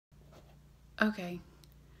Okay,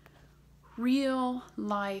 real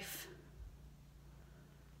life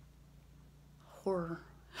horror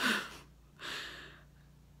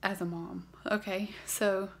as a mom. Okay,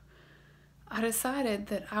 so I decided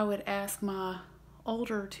that I would ask my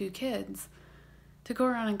older 2 kids to go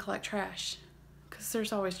around and collect trash, because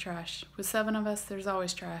there's always trash. With 7 of us, there's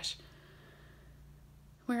always trash.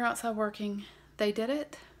 We were outside working. They did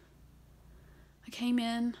it. I came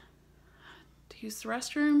in to use the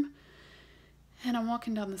restroom, and I'm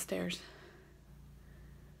walking down the stairs.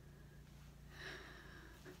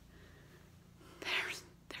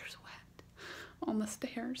 There's wet on the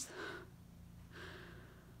stairs.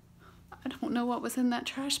 I don't know what was in that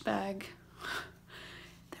trash bag.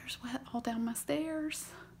 There's wet all down my stairs.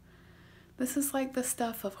 This is like the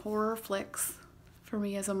stuff of horror flicks for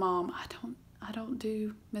me as a mom. I don't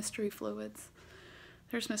do mystery fluids.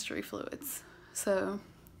 There's mystery fluids. So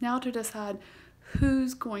now to decide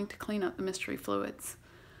who's going to clean up the mystery fluids.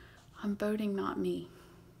 I'm voting not me.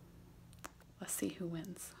 Let's see who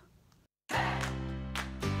wins.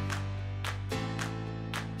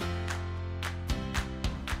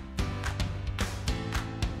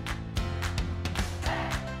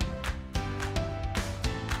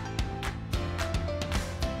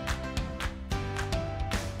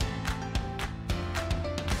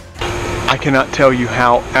 I cannot tell you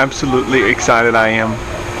how absolutely excited I am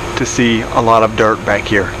to see a lot of dirt back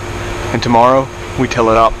here. And tomorrow we till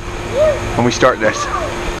it up and we start this.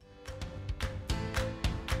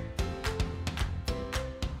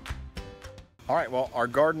 Alright, well, our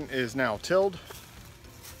garden is now tilled,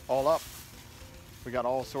 all up. We got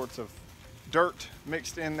all sorts of dirt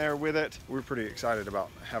mixed in there with it. We're pretty excited about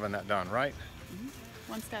having that done, right? Mm-hmm.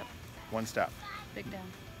 One step. One step. Big down.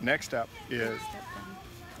 Next step is... Big step down.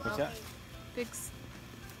 What's that?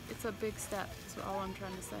 It's a big step, is all I'm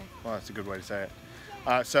trying to say. Well, that's a good way to say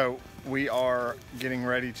it. So we are getting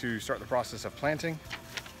ready to start the process of planting.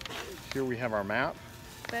 Here we have our map.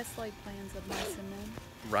 Best laid plans of mice and men.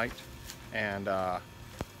 Right. And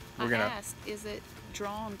we're gonna... I asked, is it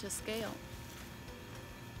drawn to scale?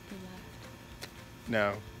 He laughed.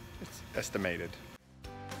 No, it's estimated.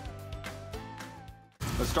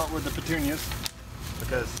 Let's start with the petunias,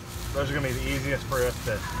 because those are gonna be the easiest for us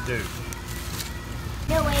to do.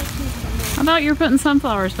 No way to I thought you were putting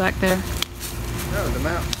sunflowers back there. No, the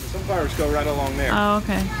map. The sunflowers go right along there. Oh,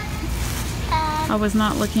 okay. I was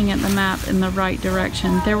not looking at the map in the right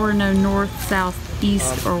direction. There were no north, south,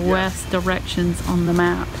 east, or west directions on the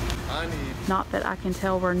map. Not that I can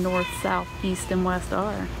tell where north, south, east, and west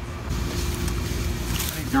are.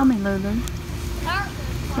 Tell me, Lulu.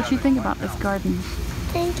 What do you think about this garden?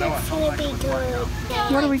 I think it's gonna be good.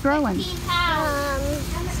 What are we growing?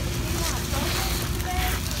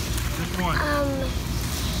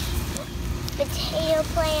 Potato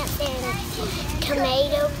plants and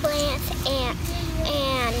tomato plants and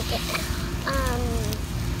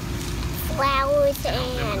flowers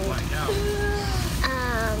and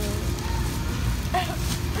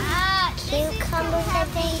cucumbers, I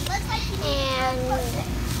think, and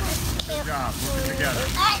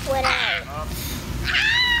what else?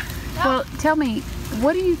 Well, tell me,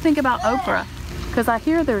 what do you think about okra? Because I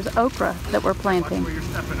hear there's okra that we're planting. Where you're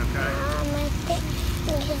stepping, okay?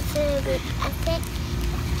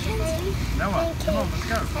 Noah, come on, let's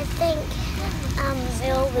go. I think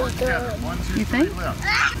it'll be good. You think?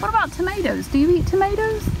 What about tomatoes? Do you eat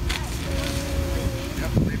tomatoes?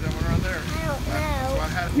 Yep, leave that one around there. I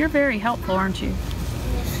don't know. You're very helpful, aren't you?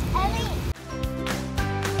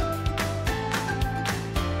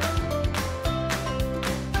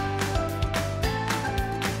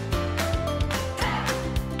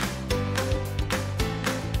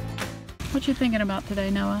 What you thinking about today,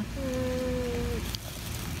 Noah?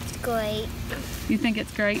 It's great. You think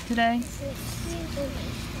it's great today?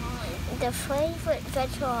 The favorite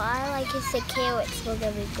vegetable I like is the carrots we're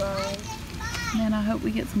going to be growing. Man, I hope we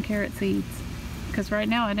get some carrot seeds. Because right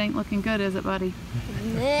now it ain't looking good, is it, buddy?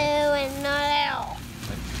 No, and not at all.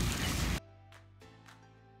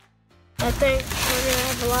 I think we're going to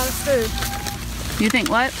have a lot of food. You think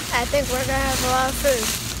what? I think we're going to have a lot of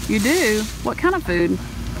food. You do? What kind of food?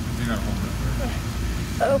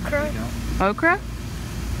 Okra, Okra?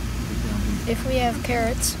 if we have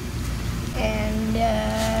carrots, and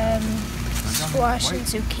squash and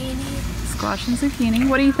zucchini. Squash and zucchini.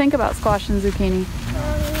 What do you think about squash and zucchini?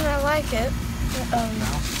 I like it.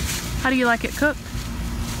 How do you like it cooked?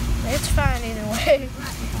 It's fine either way.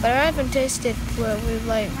 But I haven't tasted what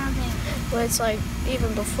it's like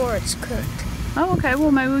even before it's cooked. Oh, okay.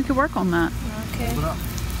 Well, maybe we could work on that. Okay.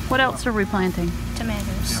 What else are we planting?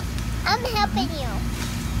 Tomatoes. I'm helping you.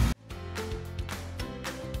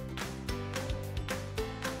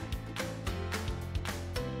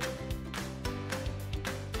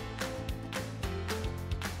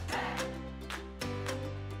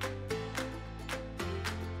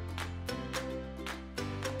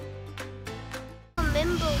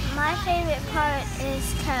 My favorite part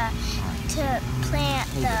is to plant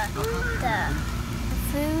the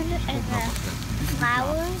food and the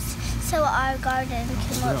flowers so our garden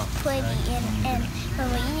can look pretty, and when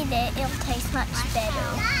we eat it, it'll taste much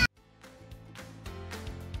better.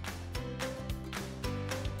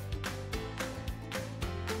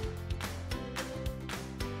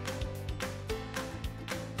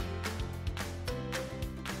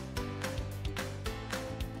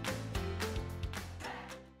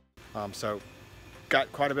 So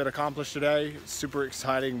got quite a bit accomplished today. Super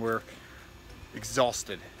exciting. We're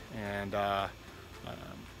exhausted and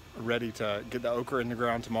ready to get the okra in the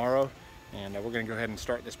ground tomorrow, and we're going to go ahead and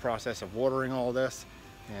start this process of watering all this,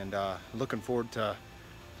 and looking forward to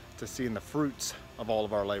seeing the fruits of all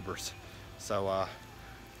of our labors. So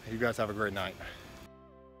you guys have a great night.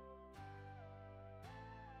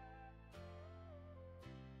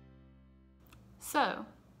 So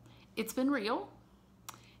it's been real.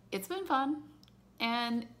 It's been fun,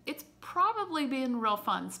 and it's probably been real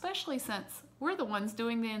fun, especially since we're the ones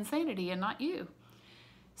doing the insanity and not you.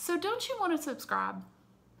 So don't you want to subscribe?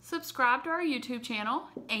 Subscribe to our YouTube channel,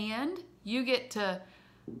 and you get to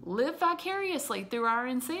live vicariously through our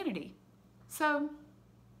insanity. So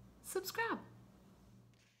subscribe.